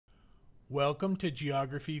Welcome to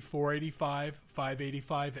Geography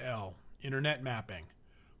 485-585L, Internet Mapping,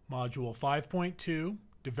 Module 5.2,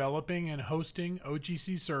 Developing and Hosting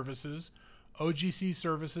OGC Services, OGC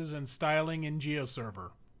Services and Styling in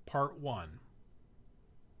GeoServer, Part 1.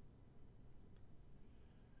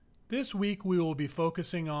 This week we will be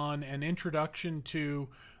focusing on an introduction to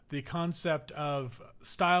the concept of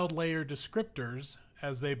styled layer descriptors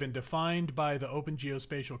as they've been defined by the Open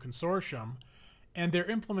Geospatial Consortium and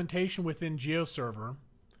their implementation within GeoServer,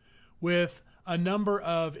 with a number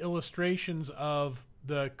of illustrations of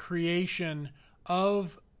the creation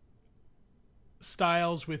of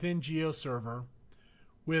styles within GeoServer,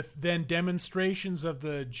 with then demonstrations of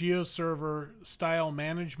the GeoServer style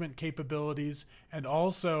management capabilities and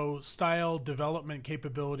also style development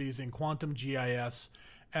capabilities in Quantum GIS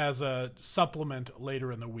as a supplement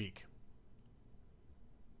later in the week.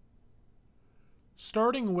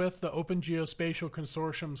 Starting with the Open Geospatial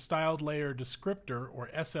Consortium Styled Layer Descriptor,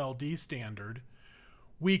 or SLD standard,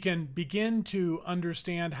 we can begin to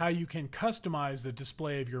understand how you can customize the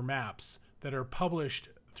display of your maps that are published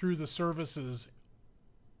through the services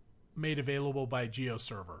made available by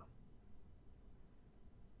GeoServer.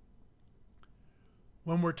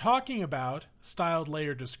 When we're talking about styled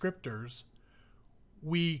layer descriptors,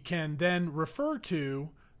 we can then refer to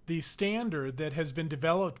the standard that has been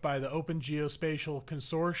developed by the Open Geospatial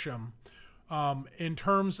Consortium in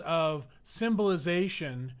terms of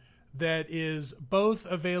symbolization that is both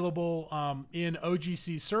available in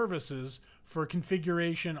OGC services for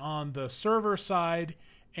configuration on the server side,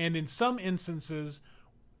 and in some instances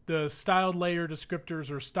the styled layer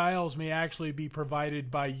descriptors or styles may actually be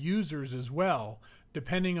provided by users as well,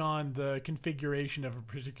 depending on the configuration of a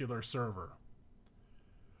particular server.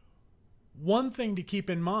 One thing to keep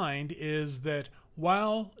in mind is that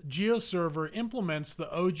while GeoServer implements the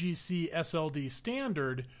OGC SLD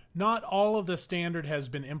standard, not all of the standard has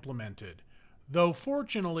been implemented, though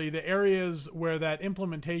fortunately the areas where that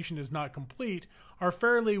implementation is not complete are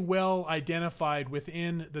fairly well identified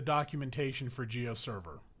within the documentation for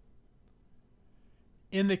GeoServer.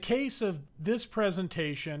 In the case of this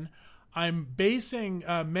presentation, I'm basing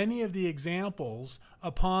many of the examples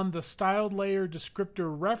upon the styled layer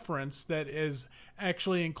descriptor reference that is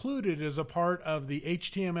actually included as a part of the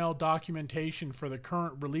HTML documentation for the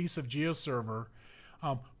current release of GeoServer,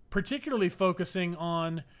 particularly focusing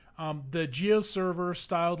on the GeoServer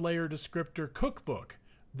styled layer descriptor cookbook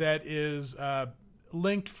that is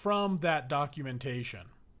linked from that documentation.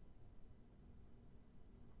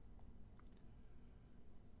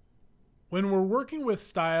 When we're working with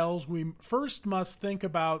styles, we first must think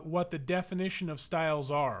about what the definition of styles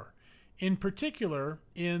are. In particular,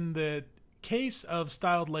 in the case of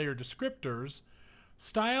styled layer descriptors,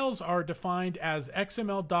 styles are defined as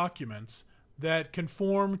XML documents that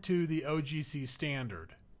conform to the OGC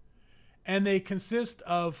standard. And they consist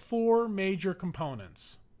of four major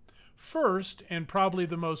components. First, and probably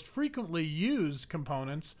the most frequently used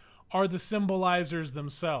components, are the symbolizers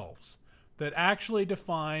themselves that actually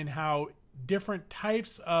define how different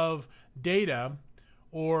types of data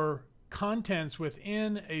or contents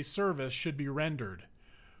within a service should be rendered.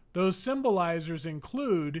 Those symbolizers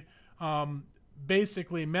include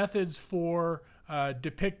basically methods for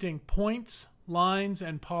depicting points, lines,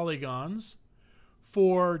 and polygons,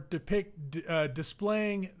 for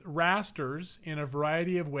displaying rasters in a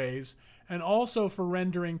variety of ways, and also for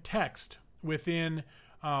rendering text within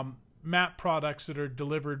map products that are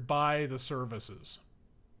delivered by the services.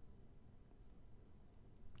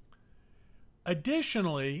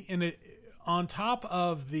 Additionally, on top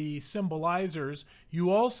of the symbolizers,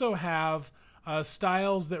 you also have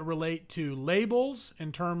styles that relate to labels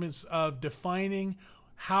in terms of defining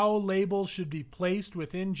how labels should be placed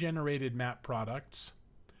within generated map products,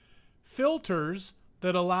 filters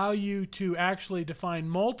that allow you to actually define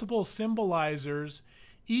multiple symbolizers,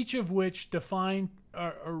 each of which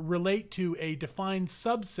relate to a defined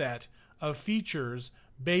subset of features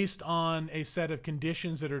based on a set of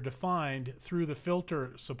conditions that are defined through the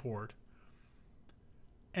filter support.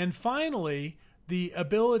 And finally, the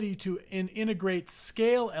ability to integrate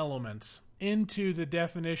scale elements into the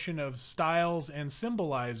definition of styles and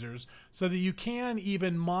symbolizers so that you can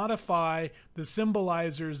even modify the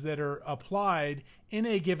symbolizers that are applied in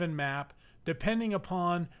a given map depending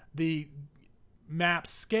upon the map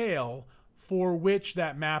scale for which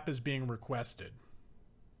that map is being requested.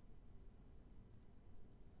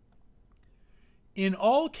 In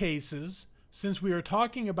all cases, since we are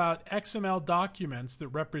talking about XML documents that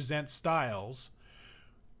represent styles,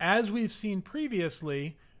 as we've seen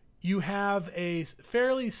previously, you have a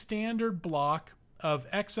fairly standard block of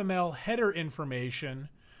XML header information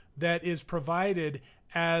that is provided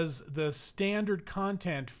as the standard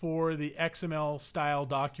content for the XML style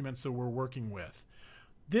documents that we're working with.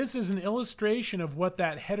 This is an illustration of what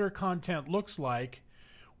that header content looks like,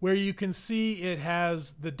 where you can see it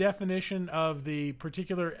has the definition of the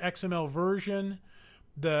particular XML version,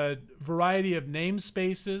 the variety of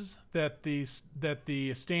namespaces that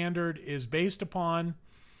the standard is based upon,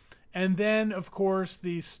 and then, of course,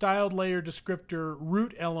 the styled layer descriptor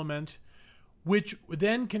root element, which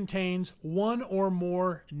then contains one or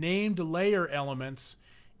more named layer elements,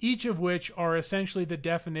 each of which are essentially the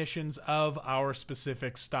definitions of our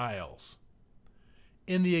specific styles.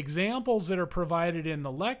 In the examples that are provided in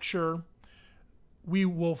the lecture, we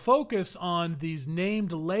will focus on these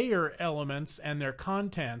named layer elements and their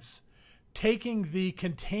contents, taking the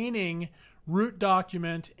containing root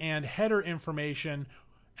document and header information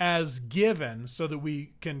as given so that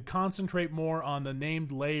we can concentrate more on the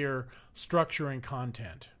named layer structure and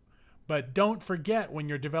content. But don't forget, when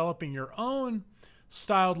you're developing your own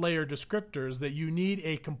styled layer descriptors, that you need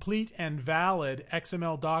a complete and valid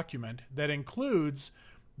XML document that includes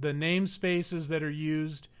the namespaces that are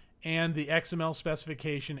used and the XML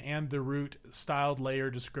specification and the root styled layer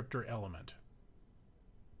descriptor element.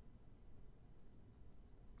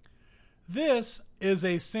 This is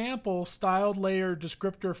a sample styled layer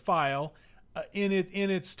descriptor file in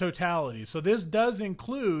its totality. So this does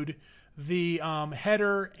include the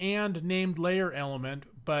header and named layer element,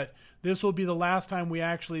 but this will be the last time we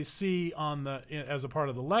actually see as a part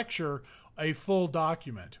of the lecture a full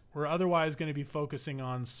document. We're otherwise going to be focusing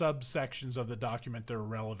on subsections of the document that are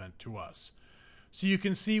relevant to us. So you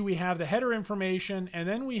can see we have the header information, and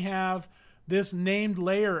then we have this named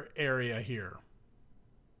layer area here,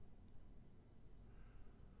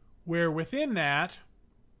 where within that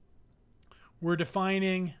we're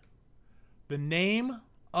defining the name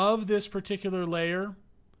of this particular layer.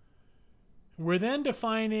 We're then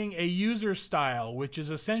defining a user style, which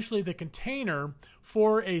is essentially the container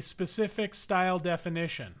for a specific style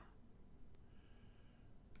definition.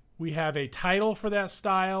 We have a title for that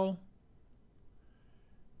style,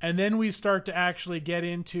 and then we start to actually get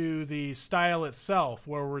into the style itself,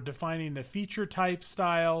 where we're defining the feature type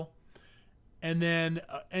style, and then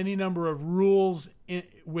any number of rules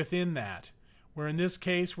within that, where in this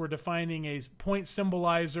case we're defining a point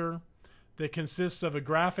symbolizer that consists of a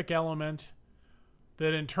graphic element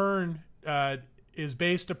that in turn is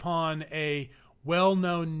based upon a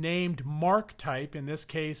well-known named mark type, in this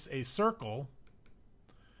case a circle,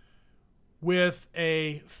 with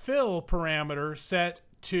a fill parameter set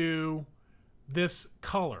to this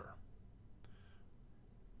color,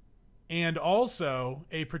 and also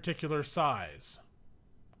a particular size.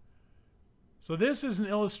 So this is an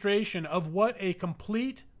illustration of what a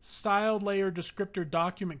complete styled layer descriptor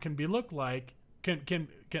document can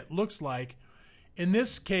looks like. In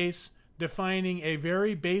this case, defining a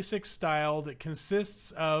very basic style that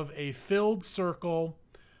consists of a filled circle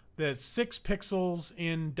that's 6 pixels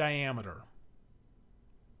in diameter.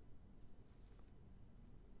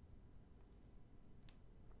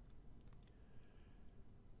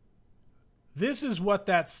 This is what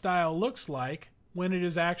that style looks like when it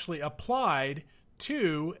is actually applied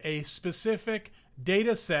to a specific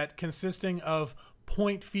data set consisting of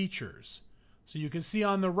point features. So you can see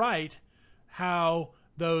on the right how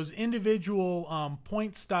those individual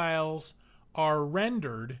point styles are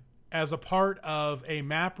rendered as a part of a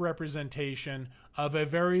map representation of a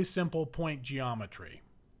very simple point geometry.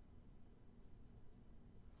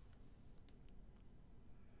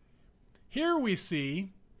 Here we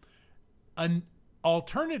see an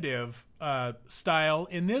alternative style,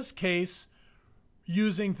 in this case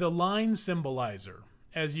using the line symbolizer,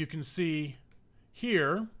 as you can see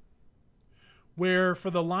here, where for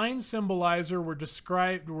the line symbolizer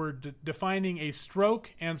we're defining a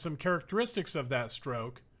stroke and some characteristics of that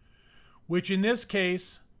stroke, which in this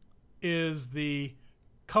case is the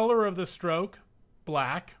color of the stroke,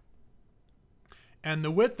 black, and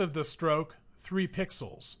the width of the stroke, 3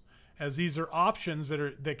 pixels, as these are options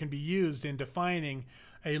that can be used in defining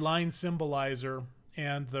a line symbolizer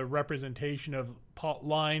and the representation of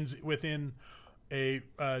lines within a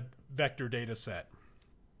vector data set.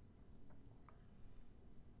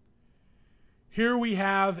 Here we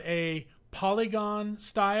have a polygon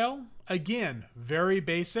style, again very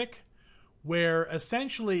basic, where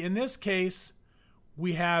essentially in this case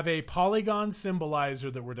we have a polygon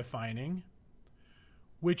symbolizer that we're defining,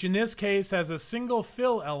 which in this case has a single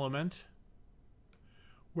fill element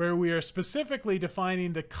where we are specifically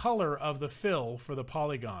defining the color of the fill for the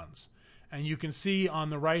polygons. And you can see on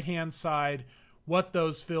the right hand side what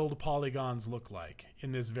those filled polygons look like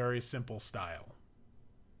in this very simple style.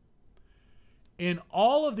 In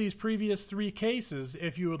all of these previous three cases,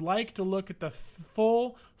 if you would like to look at the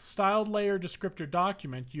full styled layer descriptor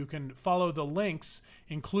document, you can follow the links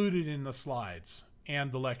included in the slides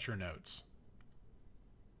and the lecture notes.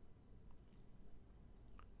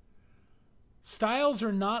 Styles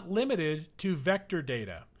are not limited to vector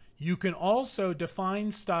data. You can also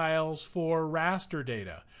define styles for raster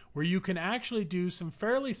data, where you can actually do some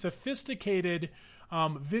fairly sophisticated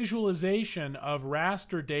visualization of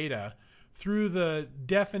raster data through the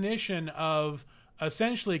definition of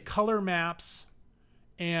essentially color maps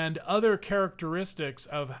and other characteristics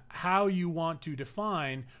of how you want to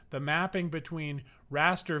define the mapping between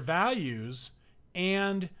raster values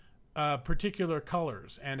and particular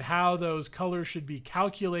colors, and how those colors should be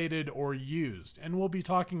calculated or used. And we'll be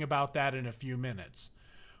talking about that in a few minutes.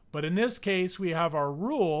 But in this case, we have our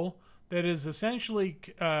rule that is essentially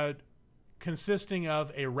consisting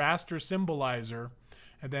of a raster symbolizer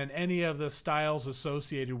and then any of the styles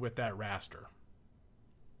associated with that raster.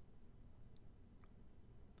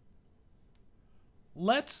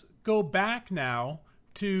 Let's go back now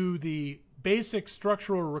to the basic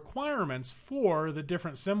structural requirements for the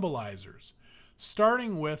different symbolizers,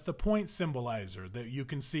 starting with the point symbolizer that you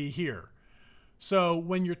can see here. So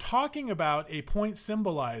when you're talking about a point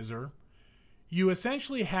symbolizer, you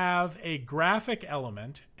essentially have a graphic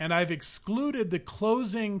element, and I've excluded the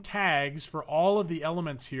closing tags for all of the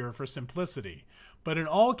elements here for simplicity. But in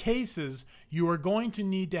all cases, you are going to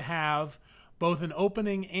need to have both an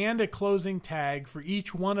opening and a closing tag for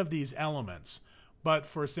each one of these elements. But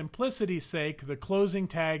for simplicity's sake, the closing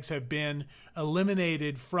tags have been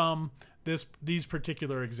eliminated from these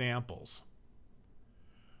particular examples.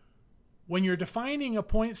 When you're defining a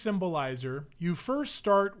point symbolizer, you first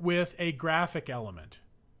start with a graphic element.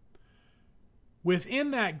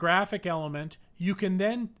 Within that graphic element, you can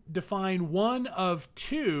then define one of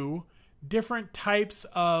two different types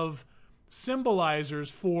of symbolizers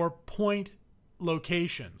for point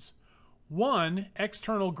locations. One,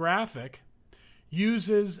 external graphic,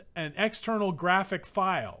 uses an external graphic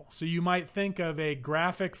file. So you might think of a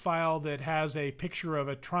graphic file that has a picture of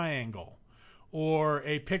a triangle, or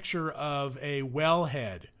a picture of a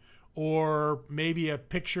wellhead, or maybe a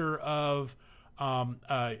picture of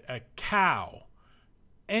a cow.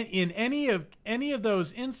 In any of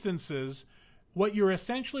those instances, what you're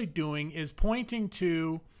essentially doing is pointing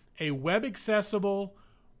to a web accessible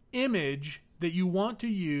image that you want to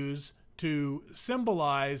use to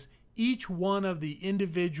symbolize each one of the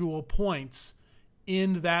individual points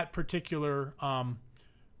in that particular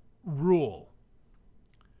rule.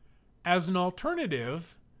 As an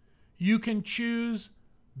alternative, you can choose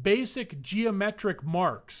basic geometric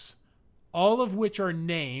marks, all of which are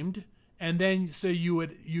named, and then so you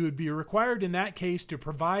would be required in that case to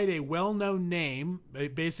provide a well-known name,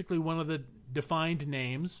 basically one of the defined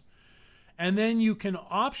names, and then you can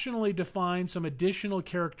optionally define some additional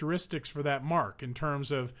characteristics for that mark in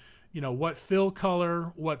terms of, what fill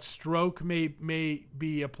color, what stroke may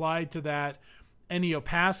be applied to that, any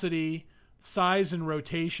opacity, size and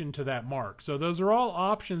rotation to that mark. So those are all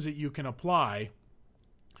options that you can apply,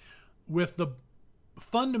 with the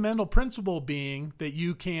fundamental principle being that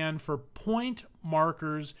you can, for point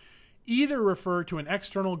markers, either refer to an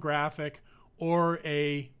external graphic or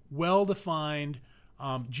a well-defined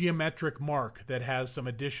geometric mark that has some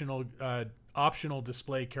additional optional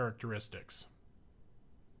display characteristics.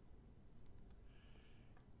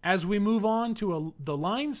 As we move on to the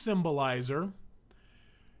line symbolizer,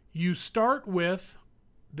 you start with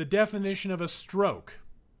the definition of a stroke.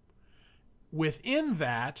 Within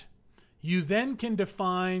that, you then can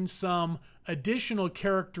define some additional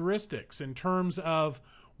characteristics in terms of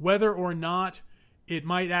whether or not it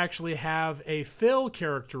might actually have a fill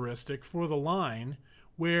characteristic for the line,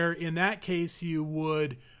 where in that case you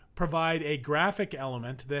would provide a graphic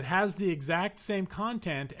element that has the exact same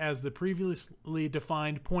content as the previously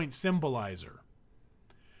defined point symbolizer.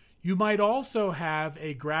 You might also have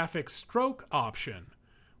a graphic stroke option,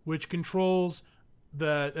 which controls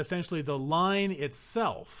essentially the line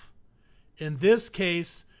itself. In this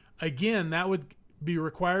case, again, that would be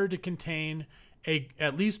required to contain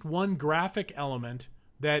at least one graphic element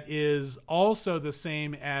that is also the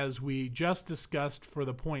same as we just discussed for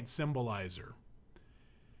the point symbolizer.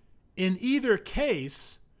 In either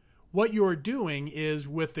case, what you are doing is,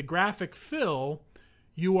 with the graphic fill,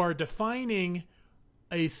 you are defining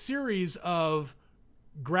a series of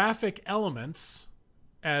graphic elements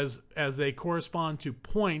as they correspond to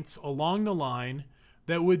points along the line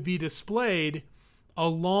that would be displayed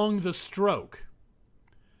along the stroke.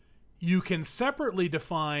 You can separately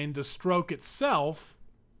define the stroke itself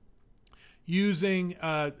using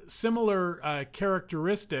similar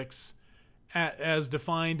characteristics as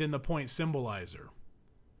defined in the point symbolizer.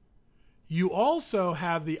 You also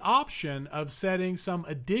have the option of setting some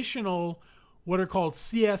additional what are called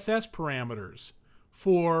CSS parameters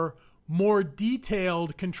for more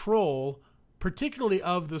detailed control, particularly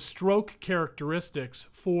of the stroke characteristics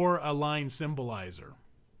for a line symbolizer.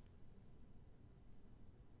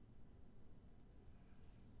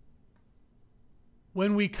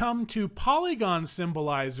 When we come to polygon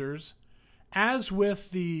symbolizers, as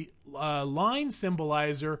with the line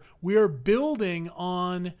symbolizer, we are building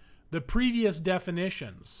on the previous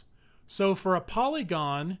definitions. So for a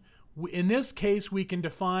polygon, in this case, we can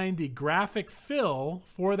define the graphic fill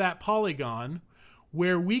for that polygon,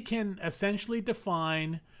 where we can essentially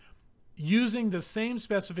define, using the same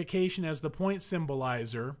specification as the point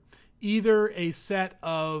symbolizer, either a set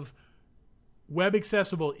of web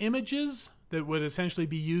accessible images that would essentially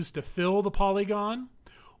be used to fill the polygon,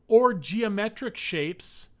 or geometric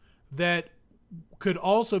shapes that could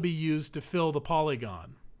also be used to fill the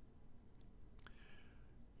polygon.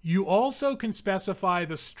 You also can specify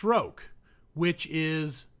the stroke, which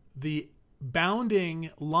is the bounding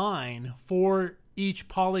line for each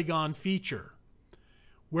polygon feature,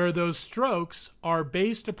 where those strokes are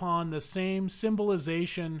based upon the same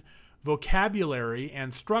symbolization vocabulary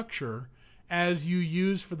and structure as you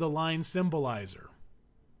use for the line symbolizer.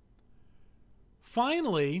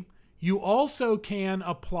 Finally, you also can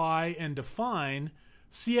apply and define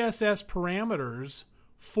CSS parameters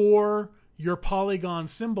for your polygon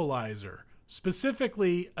symbolizer,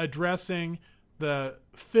 specifically addressing the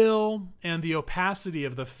fill and the opacity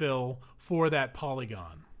of the fill for that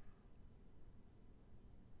polygon.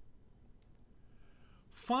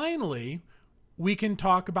 Finally, we can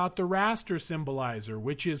talk about the raster symbolizer,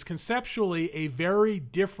 which is conceptually a very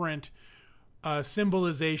different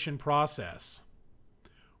symbolization process,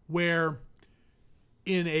 where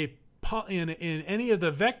in any of the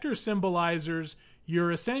vector symbolizers,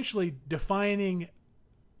 you're essentially defining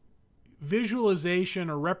visualization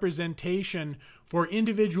or representation for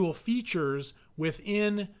individual features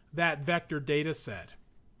within that vector data set.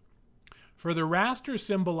 For the raster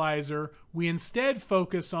symbolizer, we instead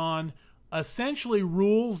focus on essentially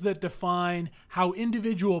rules that define how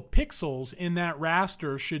individual pixels in that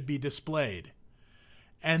raster should be displayed.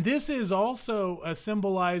 And this is also a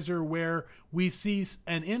symbolizer where we see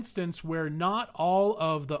an instance where not all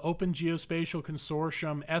of the Open Geospatial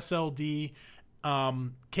Consortium SLD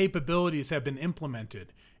capabilities have been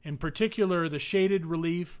implemented. In particular, the shaded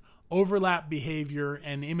relief, overlap behavior,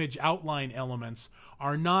 and image outline elements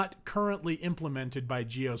are not currently implemented by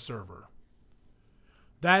GeoServer.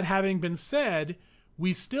 That having been said,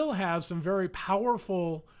 we still have some very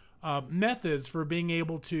powerful methods for being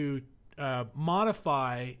able to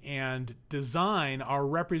modify and design our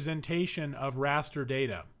representation of raster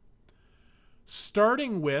data,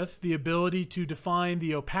 starting with the ability to define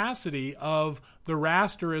the opacity of the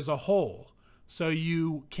raster as a whole. So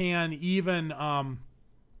you can even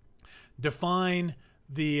define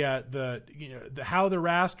how the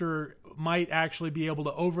raster might actually be able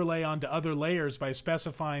to overlay onto other layers by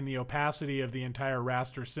specifying the opacity of the entire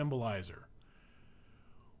raster symbolizer.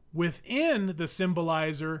 Within the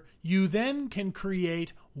symbolizer, you then can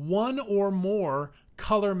create one or more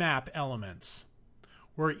color map elements,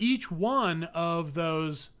 where each one of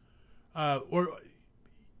those,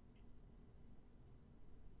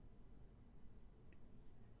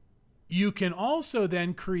 you can also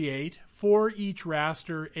then create for each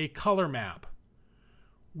raster a color map,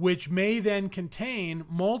 which may then contain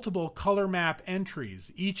multiple color map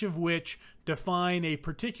entries, each of which define a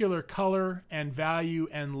particular color and value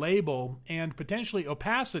and label and potentially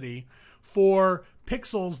opacity for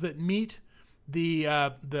pixels that meet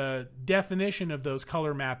the definition of those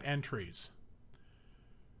color map entries.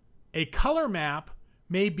 A color map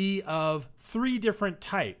may be of three different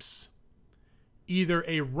types. Either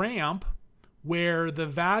a ramp, where the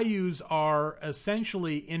values are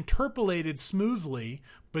essentially interpolated smoothly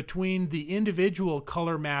between the individual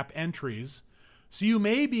color map entries. So you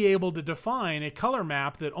may be able to define a color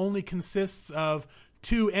map that only consists of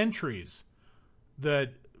two entries,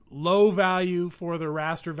 the low value for the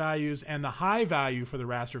raster values and the high value for the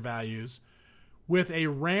raster values. With a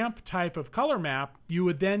ramp type of color map, you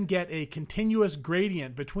would then get a continuous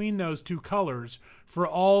gradient between those two colors for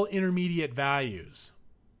all intermediate values.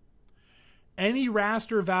 Any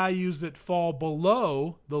raster values that fall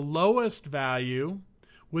below the lowest value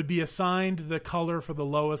would be assigned the color for the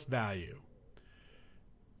lowest value.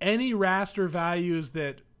 Any raster values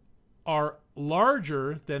that are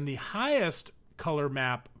larger than the highest color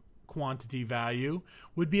map quantity value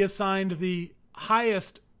would be assigned the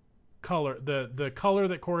highest color, the color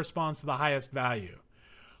that corresponds to the highest value.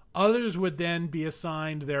 Others would then be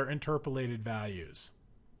assigned their interpolated values.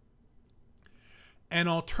 An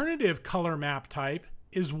alternative color map type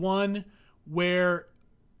is one where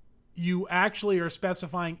you actually are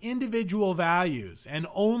specifying individual values and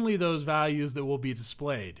only those values that will be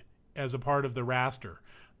displayed as a part of the raster.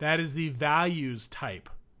 That is the values type,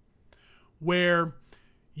 where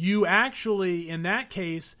you actually, in that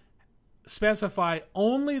case, specify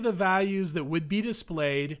only the values that would be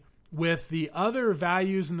displayed, with the other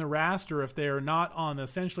values in the raster, if they are not on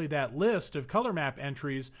essentially that list of color map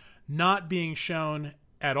entries, not being shown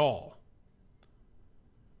at all.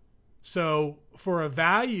 So for a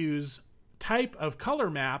values type of color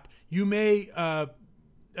map, you may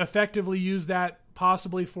effectively use that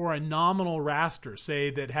possibly for a nominal raster, say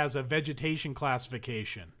that has a vegetation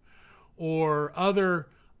classification or other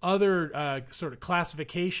sort of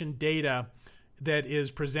classification data that is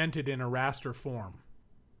presented in a raster form.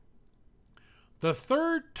 The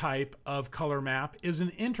third type of color map is an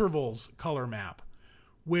intervals color map,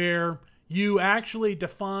 where you actually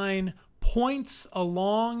define points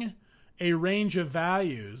along a range of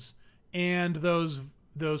values, and those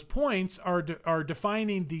points are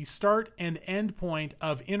defining the start and end point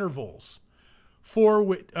of intervals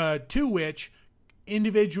to which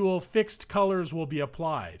individual fixed colors will be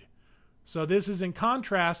applied. So this is in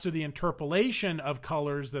contrast to the interpolation of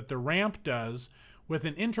colors that the ramp does. With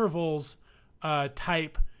an intervals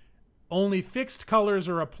type, only fixed colors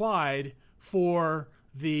are applied for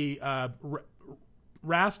the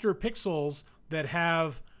raster pixels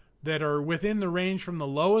that are within the range from the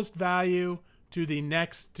lowest value to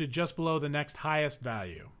just below the next highest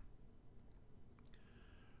value.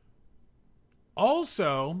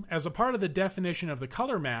 Also, as a part of the definition of the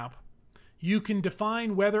color map, you can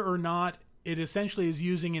define whether or not it essentially is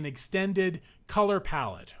using an extended color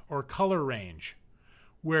palette or color range,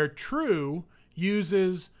 where true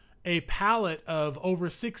uses a palette of over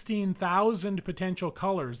 16,000 potential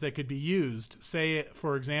colors that could be used, say,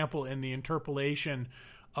 for example, in the interpolation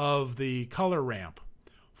of the color ramp.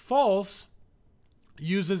 False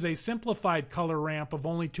uses a simplified color ramp of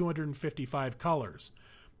only 255 colors,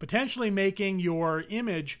 potentially making your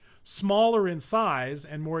image smaller in size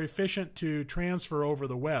and more efficient to transfer over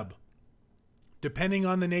the web. Depending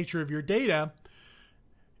on the nature of your data,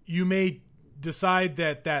 you may decide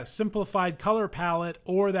that simplified color palette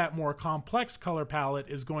or that more complex color palette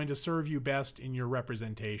is going to serve you best in your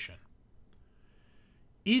representation.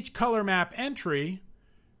 Each color map entry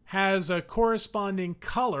has a corresponding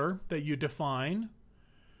color that you define,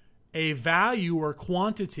 a value or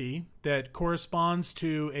quantity that corresponds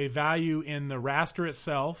to a value in the raster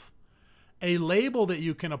itself, a label that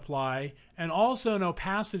you can apply, and also an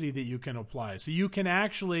opacity that you can apply. So you can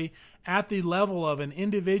actually, at the level of an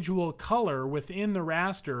individual color within the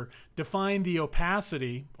raster, define the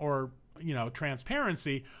opacity or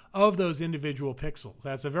transparency of those individual pixels.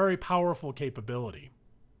 That's a very powerful capability.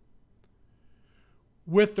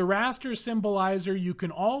 With the raster symbolizer, you can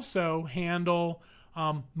also handle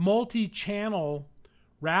multi-channel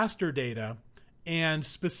raster data and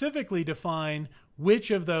specifically define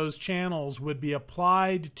which of those channels would be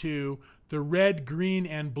applied to the red, green,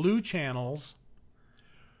 and blue channels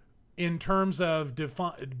in terms of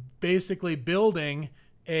basically building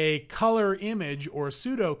a color image or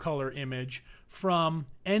pseudo-color image from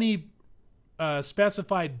any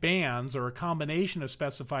specified bands or a combination of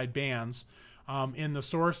specified bands in the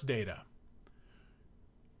source data.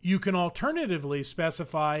 You can alternatively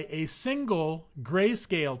specify a single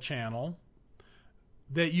grayscale channel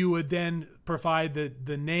that you would then provide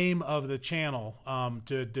the name of the channel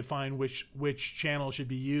to define which channel should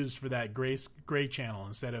be used for that gray channel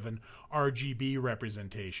instead of an RGB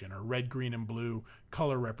representation or red, green, and blue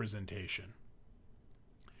color representation.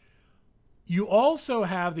 You also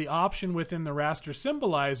have the option within the raster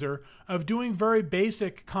symbolizer of doing very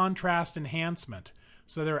basic contrast enhancement.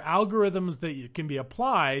 So there are algorithms that can be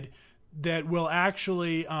applied that will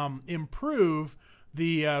actually improve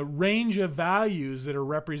the range of values that are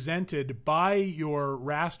represented by your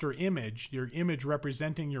raster image, your image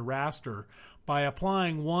representing your raster, by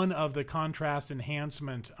applying one of the contrast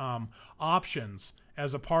enhancement options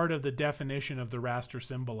as a part of the definition of the raster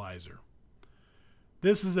symbolizer.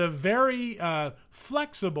 This is a very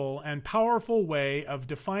flexible and powerful way of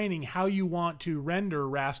defining how you want to render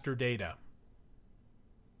raster data.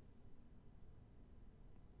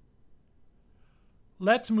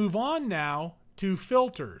 Let's move on now to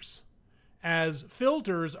filters, as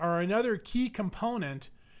filters are another key component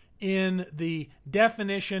in the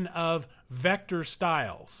definition of vector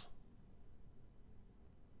styles.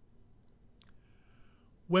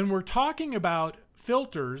 When we're talking about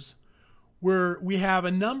filters, we have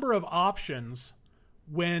a number of options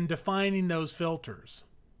when defining those filters.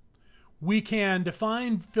 We can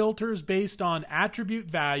define filters based on attribute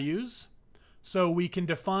values. So we can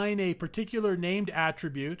define a particular named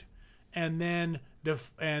attribute and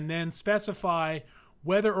then specify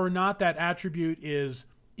whether or not that attribute is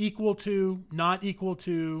equal to, not equal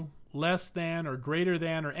to, less than, or greater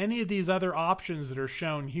than, or any of these other options that are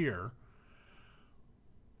shown here.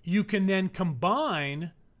 You can then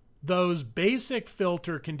combine those basic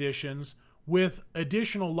filter conditions with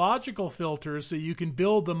additional logical filters so you can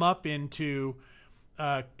build them up into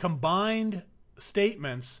combined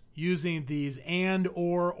statements using these and,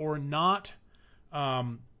 or not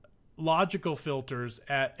logical filters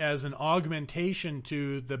as an augmentation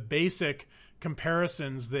to the basic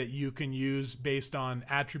comparisons that you can use based on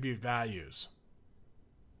attribute values.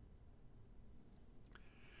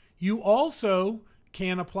 You also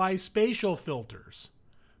can apply spatial filters.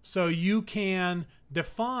 So you can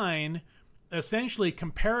define essentially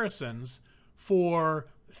comparisons for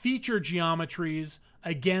feature geometries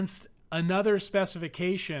against another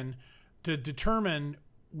specification to determine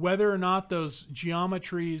whether or not those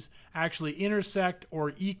geometries actually intersect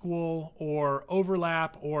or equal or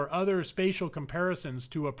overlap or other spatial comparisons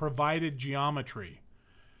to a provided geometry.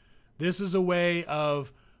 This is a way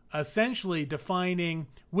of essentially defining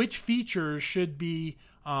which features should be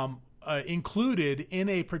included in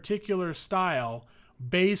a particular style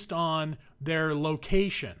based on their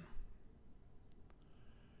location.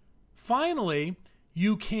 Finally,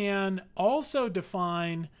 you can also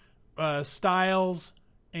define styles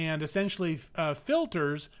and essentially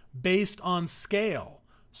filters based on scale.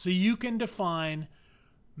 So you can define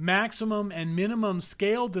maximum and minimum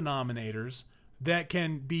scale denominators that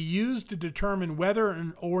can be used to determine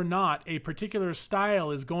whether or not a particular style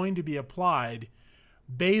is going to be applied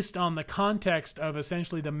based on the context of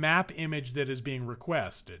essentially the map image that is being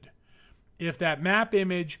requested. If that map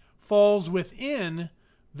image falls within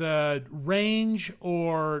the range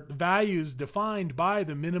or values defined by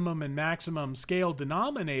the minimum and maximum scale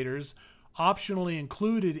denominators optionally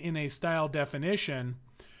included in a style definition,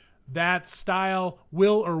 that style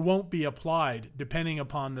will or won't be applied depending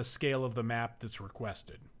upon the scale of the map that's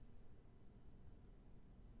requested.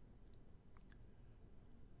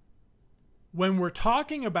 When we're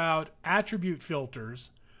talking about attribute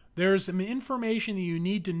filters, there's some information that you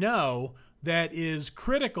need to know that is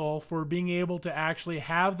critical for being able to actually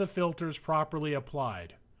have the filters properly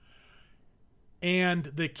applied. And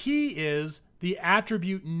the key is the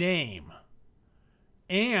attribute name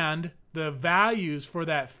and the values for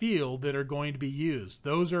that field that are going to be used.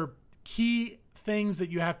 Those are key things that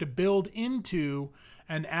you have to build into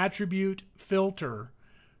an attribute filter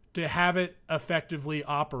to have it effectively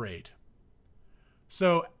operate.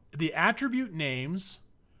 So the attribute names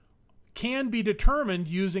can be determined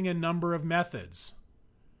using a number of methods.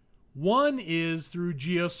 One is through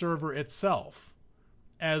GeoServer itself.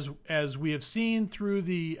 As we have seen through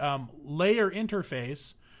the layer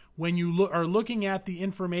interface, when you are looking at the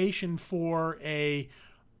information for a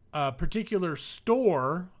particular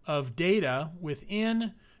store of data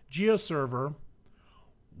within GeoServer,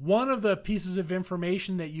 one of the pieces of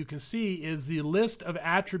information that you can see is the list of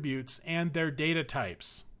attributes and their data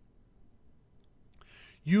types.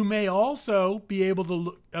 You may also be able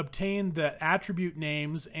to obtain the attribute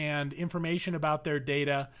names and information about their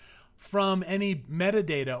data from any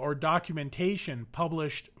metadata or documentation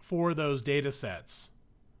published for those data sets.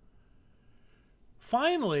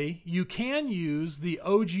 Finally, you can use the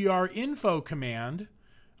OGR info command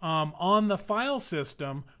on the file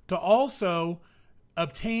system to also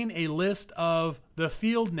obtain a list of the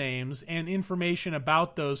field names and information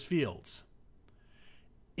about those fields.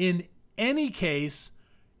 In any case,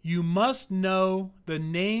 you must know the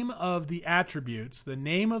name of the attributes, the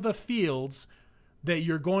name of the fields that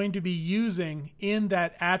you're going to be using in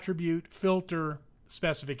that attribute filter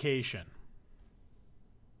specification.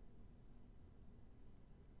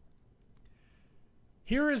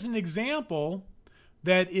 Here is an example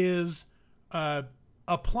that is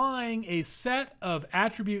applying a set of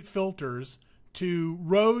attribute filters to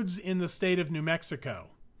roads in the state of New Mexico,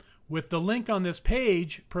 with the link on this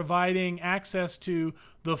page providing access to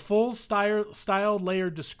the full styled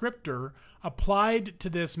layer descriptor applied to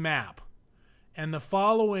this map, and the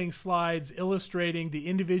following slides illustrating the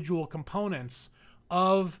individual components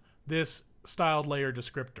of this styled layer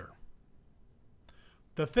descriptor.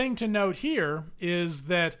 The thing to note here is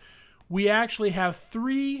that we actually have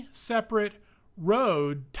three separate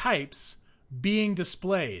road types being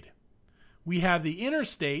displayed. We have the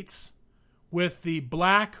interstates, with the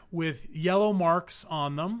black with yellow marks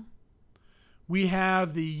on them. We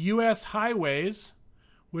have the U.S. highways,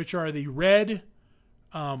 which are the red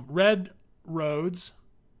roads.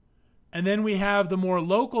 And then we have the more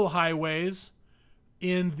local highways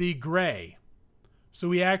in the gray. So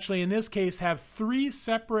we actually, in this case, have 3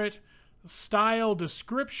 separate style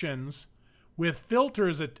descriptions with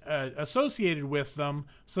filters associated with them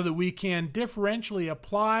so that we can differentially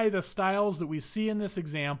apply the styles that we see in this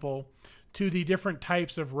example to the different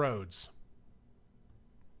types of roads.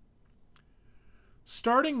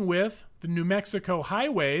 Starting with the New Mexico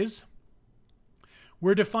highways,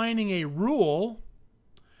 we're defining a rule,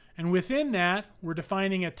 and within that, we're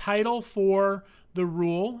defining a title for the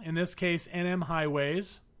rule, in this case, NM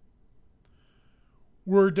Highways.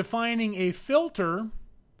 We're defining a filter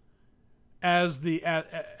as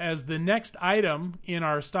the next item in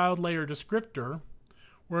our styled layer descriptor,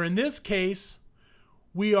 where in this case,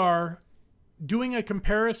 we are doing a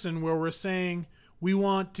comparison where we're saying we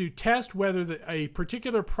want to test whether a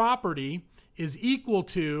particular property is equal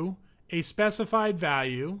to a specified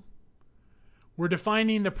value. We're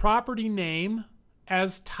defining the property name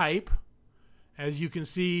as type, as you can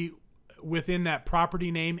see within that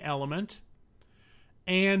property name element.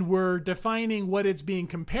 And we're defining what it's being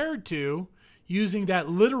compared to using that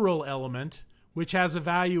literal element, which has a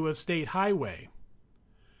value of state highway.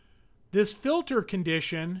 This filter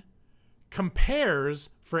condition compares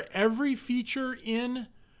for every feature in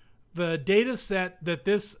the data set that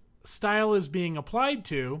this style is being applied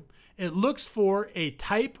to. It looks for a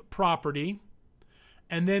type property,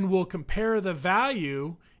 and then we'll compare the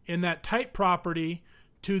value in that type property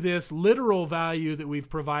to this literal value that we've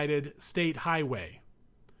provided, state highway.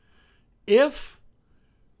 If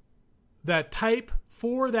that type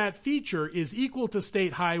for that feature is equal to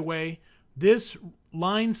state highway, this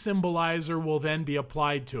line symbolizer will then be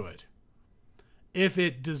applied to it. If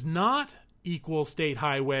it does not equal state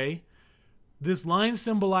highway, this line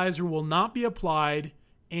symbolizer will not be applied,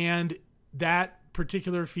 and that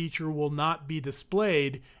particular feature will not be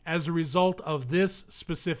displayed as a result of this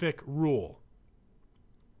specific rule.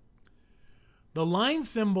 The line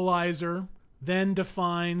symbolizer then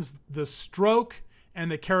defines the stroke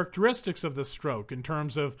and the characteristics of the stroke in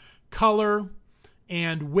terms of color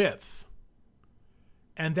and width.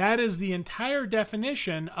 And that is the entire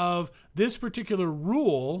definition of this particular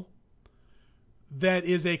rule, that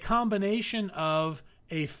is a combination of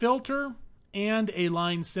a filter and a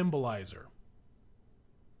line symbolizer.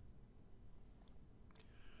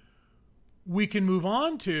 We can move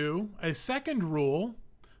on to a second rule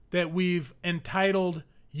that we've entitled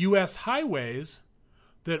U.S. Highways,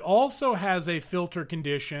 that also has a filter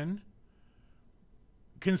condition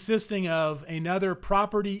consisting of another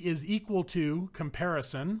property is equal to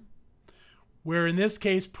comparison, where in this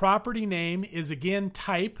case property name is again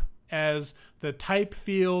type, as the type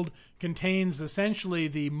field contains essentially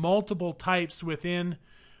the multiple types within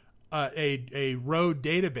a road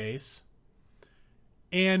database.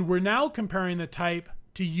 And we're now comparing the type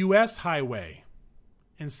to U.S. highway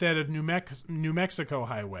instead of New Mexico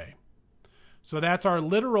highway. So that's our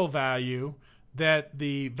literal value that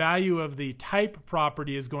the value of the type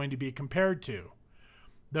property is going to be compared to.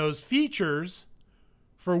 Those features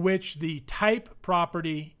for which the type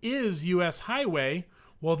property is U.S. highway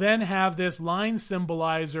will then have this line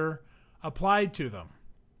symbolizer applied to them.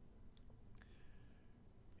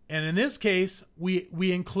 And in this case, we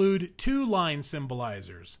include 2 line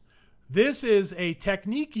symbolizers. This is a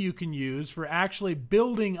technique you can use for actually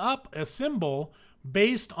building up a symbol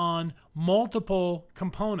based on multiple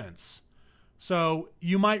components. So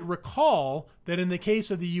you might recall that in the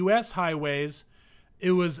case of the U.S. highways,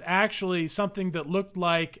 it was actually something that looked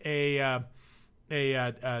like a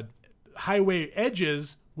highway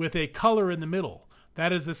edges with a color in the middle.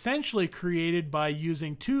 That is essentially created by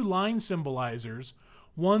using 2 line symbolizers,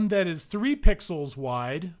 one that is 3 pixels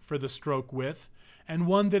wide for the stroke width, and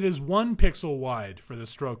one that is 1 pixel wide for the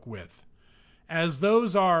stroke width. As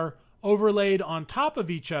those are overlaid on top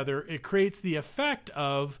of each other, it creates the effect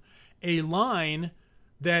of a line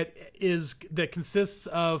that consists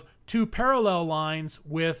of 2 parallel lines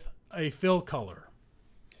with a fill color.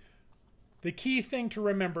 The key thing to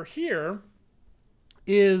remember here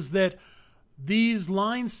is that these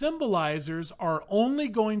line symbolizers are only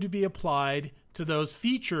going to be applied to those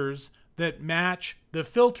features that match the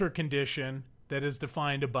filter condition that is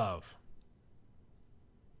defined above.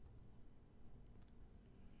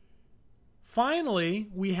 Finally,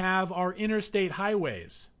 we have our interstate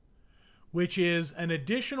highways, which is an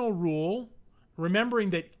additional rule,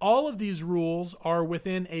 remembering that all of these rules are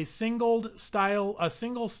within a single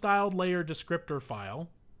styled layer descriptor file.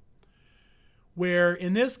 where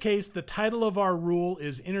in this case the title of our rule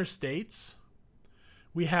is interstates.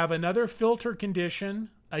 We have another filter condition,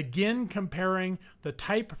 again comparing the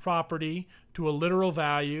type property to a literal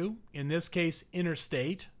value, in this case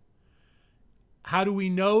interstate. How do we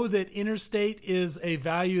know that interstate is a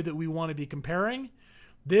value that we want to be comparing?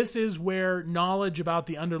 This is where knowledge about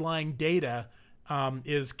the underlying data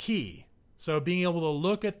is key. So being able to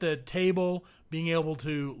look at the table, being able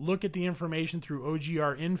to look at the information through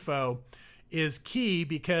OGR info is key,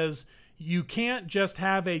 because you can't just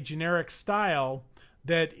have a generic style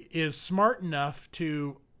that is smart enough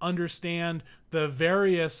to understand the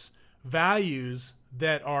various values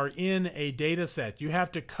that are in a data set. You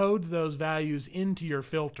have to code those values into your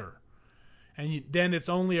filter. And then it's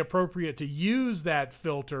only appropriate to use that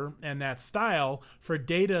filter and that style for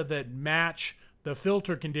data that match the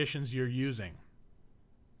filter conditions you're using.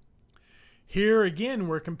 Here again,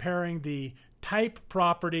 we're comparing the type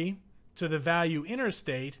property to the value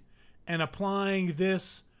interstate and applying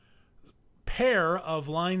this pair of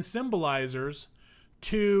line symbolizers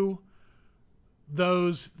to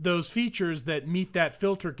those features that meet that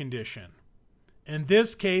filter condition. In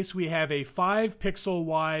this case, we have a 5 pixel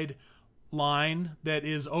wide line that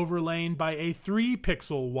is overlain by a 3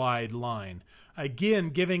 pixel wide line, again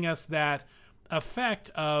giving us that effect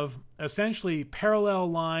of essentially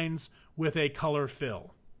parallel lines with a color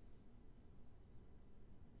fill.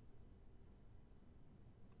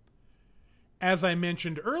 As I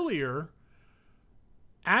mentioned earlier,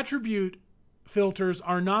 attribute filters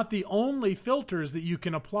are not the only filters that you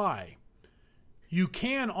can apply. You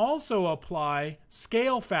can also apply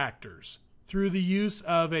scale factors through the use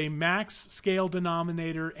of a max scale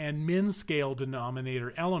denominator and min scale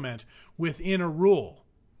denominator element within a rule.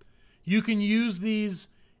 You can use these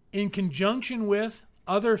in conjunction with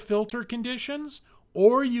other filter conditions,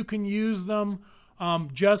 or you can use them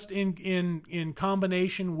just in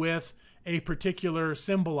combination with a particular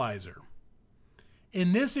symbolizer.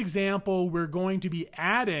 In this example, we're going to be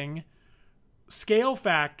adding scale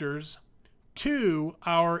factors to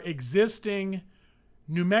our existing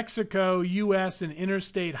New Mexico, U.S., and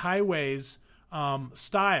interstate highways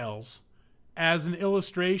styles as an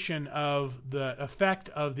illustration of the effect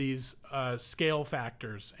of these scale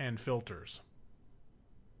factors and filters.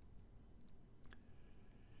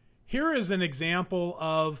 Here is an example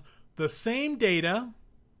of the same data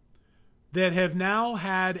that have now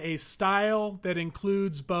had a style that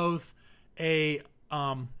includes both a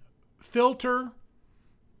filter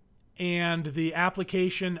and the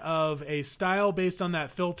application of a style based on that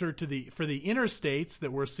filter for the interstates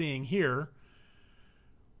that we're seeing here,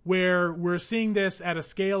 where we're seeing this at a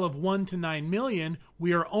scale of 1 to 9 million.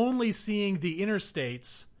 We are only seeing the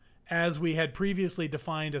interstates as we had previously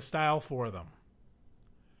defined a style for them.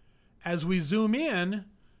 As we zoom in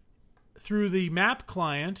through the map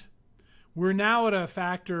client, we're now at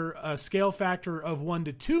a scale factor of 1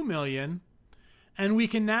 to 2 million, and we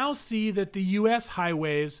can now see that the U.S.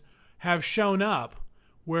 highways have shown up,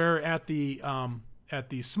 where at the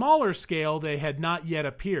smaller scale they had not yet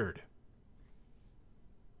appeared.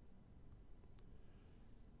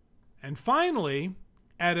 And finally,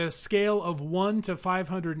 at a scale of 1 to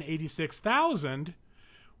 586,000,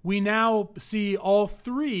 we now see all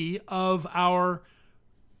 3 of our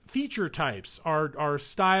feature types, our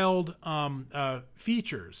styled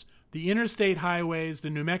features: the interstate highways, the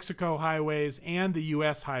New Mexico highways, and the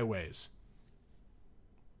U.S. highways.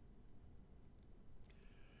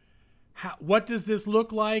 What does this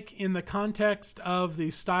look like in the context of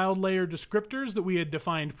the styled layer descriptors that we had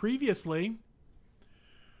defined previously?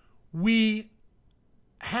 We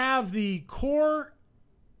have the core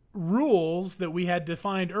rules that we had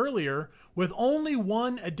defined earlier with only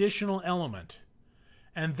one additional element,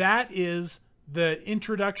 and that is the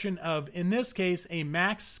introduction of, in this case, a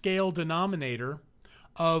max scale denominator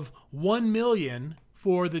of 1 million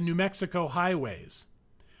for the New Mexico highways,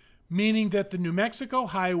 meaning that the New Mexico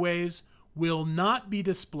highways will not be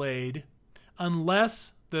displayed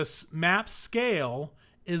unless the map scale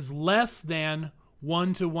is less than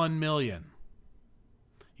 1 to 1 million.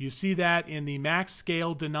 You see that in the max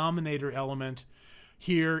scale denominator element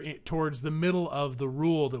here towards the middle of the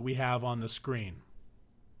rule that we have on the screen.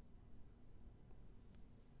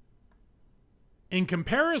 In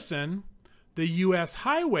comparison, the U.S.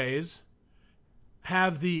 highways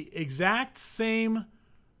have the exact same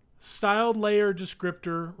styled layer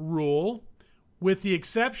descriptor rule, with the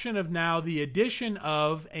exception of now the addition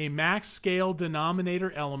of a max scale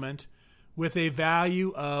denominator element with a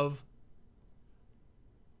value of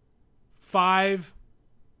 5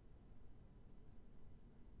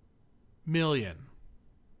 million.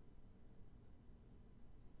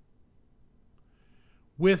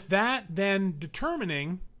 with that then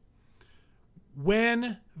determining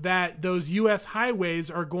when those US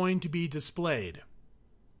highways are going to be displayed.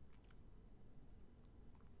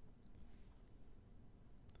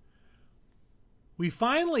 We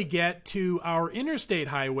finally get to our interstate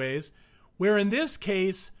highways, where in this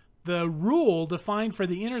case the rule defined for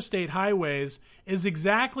the interstate highways is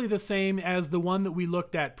exactly the same as the one that we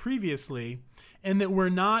looked at previously, and that we're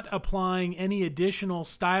not applying any additional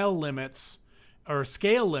style limits or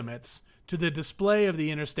scale limits to the display of the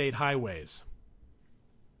interstate highways.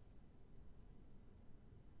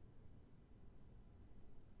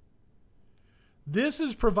 This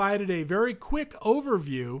has provided a very quick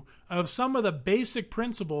overview of some of the basic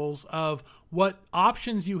principles of what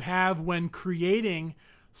options you have when creating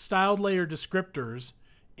styled layer descriptors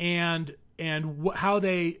and how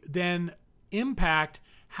they then impact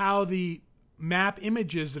how the map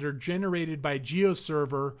images that are generated by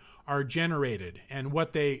GeoServer are generated and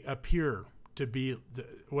what they appear to be,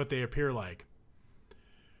 what they appear like.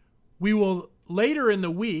 We will later in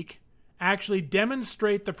the week actually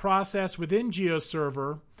demonstrate the process within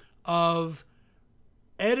GeoServer of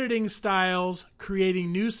editing styles,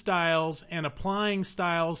 creating new styles, and applying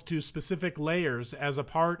styles to specific layers as a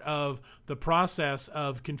part of the process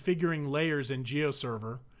of configuring layers in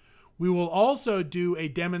GeoServer. We will also do a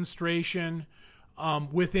demonstration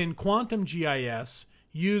within Quantum GIS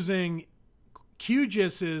using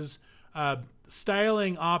QGIS's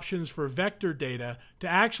styling options for vector data to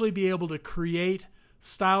actually be able to create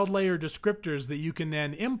styled layer descriptors that you can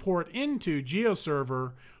then import into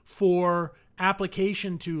GeoServer for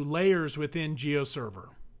application to layers within GeoServer.